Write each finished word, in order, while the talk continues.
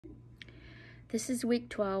This is week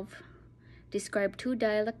 12. Describe 2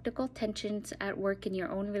 dialectical tensions at work in your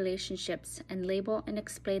own relationships and label and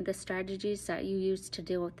explain the strategies that you use to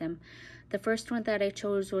deal with them. The first one that I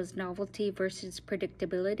chose was novelty versus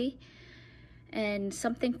predictability, and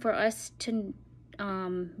something for us to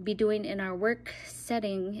be doing in our work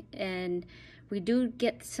setting. And we do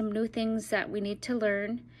get some new things that we need to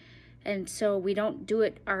learn, and so we don't do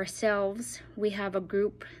it ourselves. We have a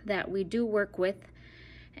group that we do work with,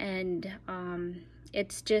 and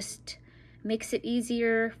it's just makes it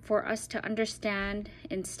easier for us to understand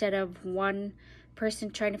instead of one person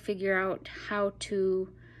trying to figure out how to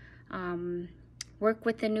work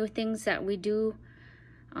with the new things that we do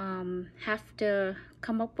have to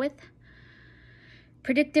come up with.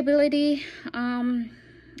 Predictability,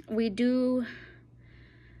 we do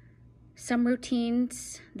some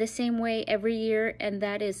routines the same way every year, and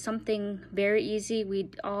that is something very easy. We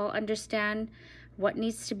all understand what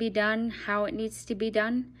needs to be done, how it needs to be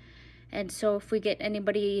done. And so if we get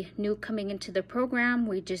anybody new coming into the program,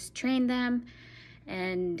 we just train them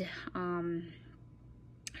and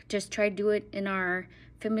just try to do it in our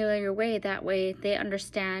familiar way. That way they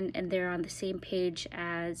understand and they're on the same page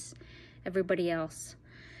as everybody else.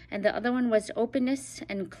 And the other one was openness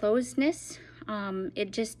and closedness.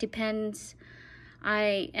 It just depends.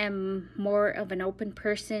 I am more of an open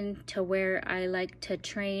person to where I like to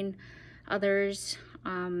train others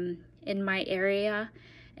in my area,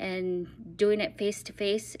 and doing it face to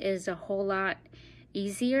face is a whole lot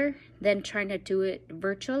easier than trying to do it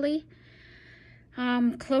virtually.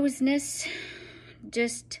 Closeness,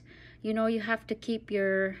 just, you have to keep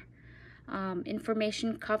your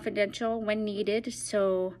information confidential when needed,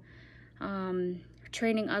 so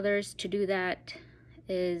training others to do that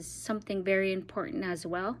is something very important as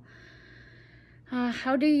well.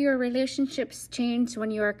 How do your relationships change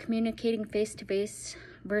when you are communicating face-to-face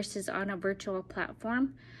versus on a virtual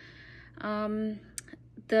platform?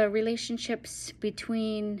 The relationships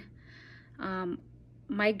between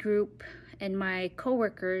my group and my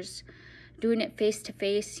coworkers, doing it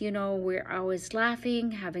face-to-face, we're always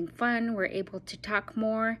laughing, having fun, we're able to talk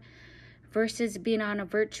more, versus being on a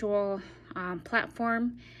virtual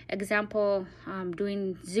platform. Example,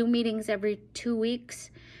 doing Zoom meetings every 2 weeks.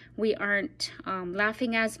 We aren't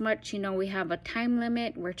laughing as much. We have a time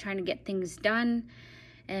limit. We're trying to get things done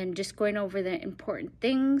and just going over the important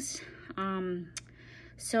things.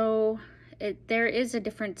 So there is a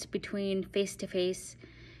difference between face-to-face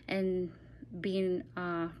and being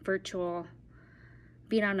on a virtual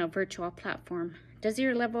platform. Does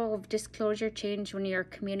your level of disclosure change when you're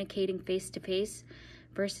communicating face-to-face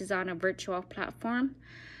versus on a virtual platform?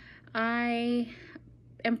 I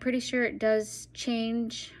am pretty sure it does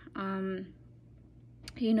change.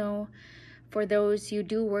 For those you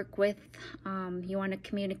do work with, you want to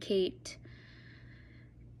communicate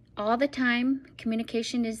all the time.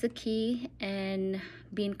 Communication is the key, and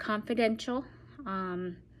being confidential.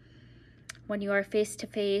 When you are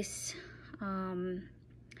face-to-face, I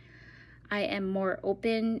am more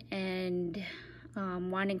open and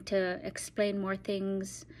wanting to explain more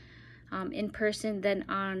things in person than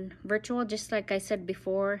on virtual. Just like I said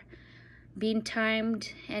before, being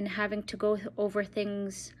timed and having to go over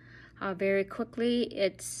things very quickly,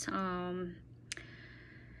 it's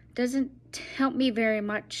doesn't help me very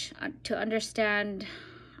much to understand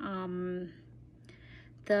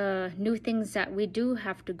the new things that we do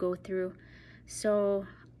have to go through. So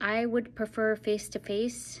I would prefer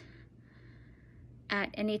face-to-face at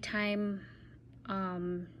any time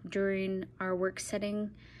during our work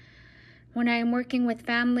setting. When I'm working with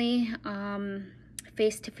family,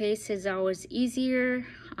 face-to-face is always easier.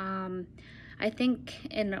 I think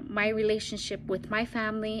in my relationship with my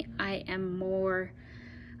family, I am more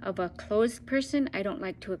of a closed person. I don't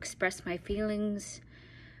like to express my feelings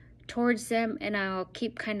towards them, and I'll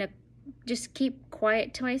keep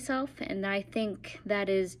quiet to myself. And I think that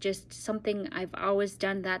is just something I've always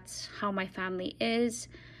done. That's how my family is.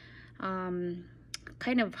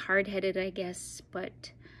 Kind of hard-headed, I guess,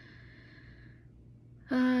 but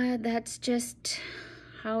that's just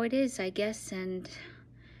how it is, I guess. And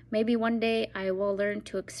maybe one day I will learn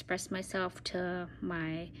to express myself to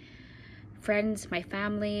my friends, my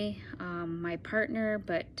family, my partner,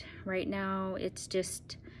 but right now it's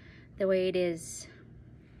just the way it is.